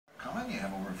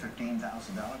over $15,000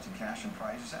 in cash and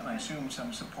prizes, and I assume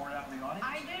some support out in the audience?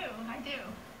 I do.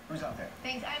 Who's out there?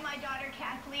 Thanks. I have my daughter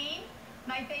Kathleen,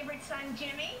 my favorite son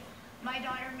Jimmy, my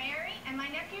daughter Mary, and my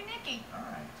nephew Nicky. All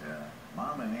right.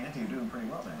 Mom and Auntie are doing pretty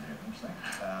well down here. What's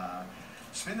that?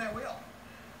 Spin that wheel.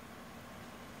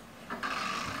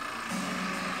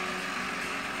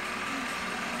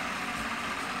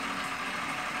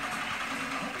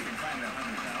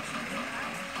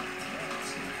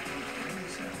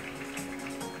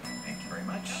 Thank you very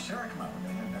much. Sarah, come on. We're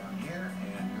going to head down here,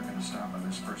 and you're going to stop on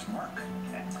this first mark.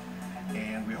 Okay.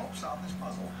 And we hope to solve this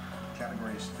puzzle.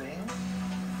 Category is thing.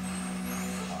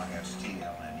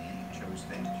 R-S-T-L-N-E. Chose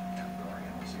things category,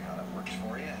 and we'll see how that works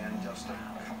for you. And just a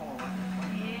couple of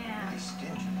really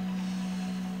stingy.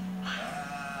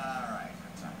 All right.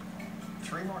 That's not good.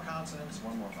 3 more consonants,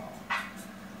 1 more vowel.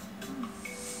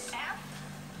 F.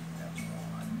 That's 1.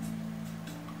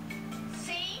 C.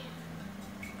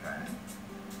 Okay.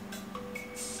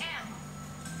 M.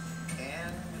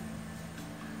 And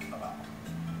a vowel.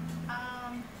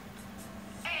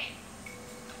 A.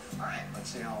 All right, let's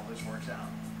see how all this works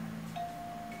out.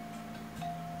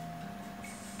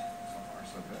 So far,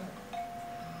 so good.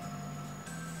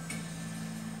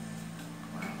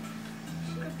 Wow.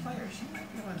 She's a good player. She might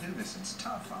be able to do this. It's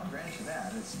tough, I'll grant you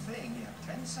that. It's a thing. You have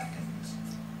 10 seconds.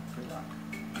 Good luck.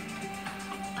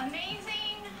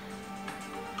 Amazing.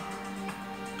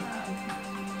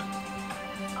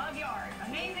 Of yard.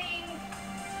 Amazing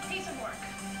piece of work.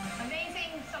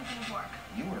 Amazing something of work.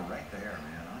 You were right there,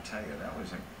 man. I'll tell you, that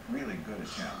was a really good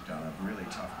attempt on a really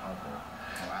tough puzzle.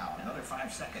 Wow, another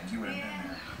 5 seconds, you would have been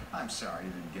there. I'm sorry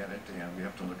you didn't get it, and we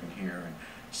have to look in here and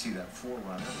see that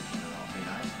forerunner, which is awfully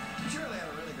nice. But you really had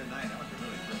a really good night. That was a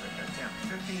really terrific attempt.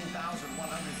 $15,170.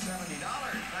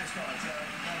 Nice going, Sarah.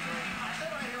 Congratulations. Stay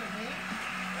right here with me.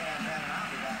 And Matt and I'll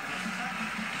be back in just a second.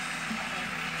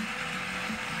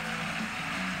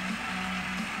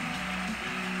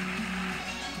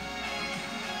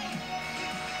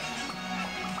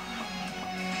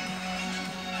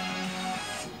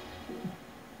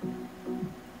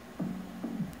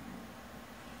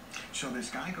 So this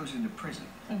guy goes into prison,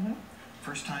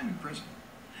 first time in prison,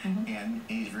 and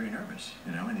he's very nervous,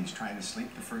 you know, and he's trying to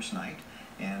sleep the first night,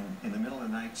 and in the middle of the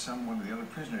night, one of the other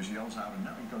prisoners yells out a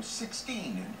number. He goes,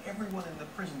 16, and everyone in the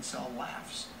prison cell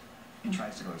laughs. He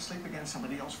tries to go to sleep again,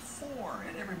 somebody yells, 4,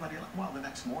 and everybody, well, the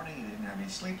next morning he didn't have any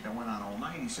sleep, that went on all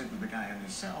night. He said to the guy in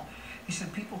his cell, he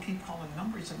said, people keep calling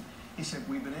numbers, and he said,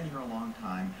 we've been in here a long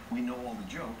time, we know all the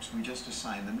jokes, we just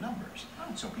assign them numbers.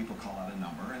 So people call out a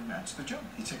number, and that's the joke.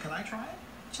 He said, can I try it?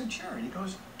 He said, sure. And he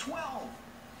goes, 12.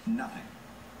 Nothing.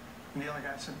 And the other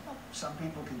guy said, well, some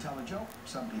people can tell a joke,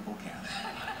 some people can't.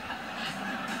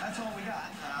 That's all we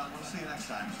got. We'll see you next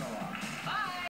time. So long. Bye.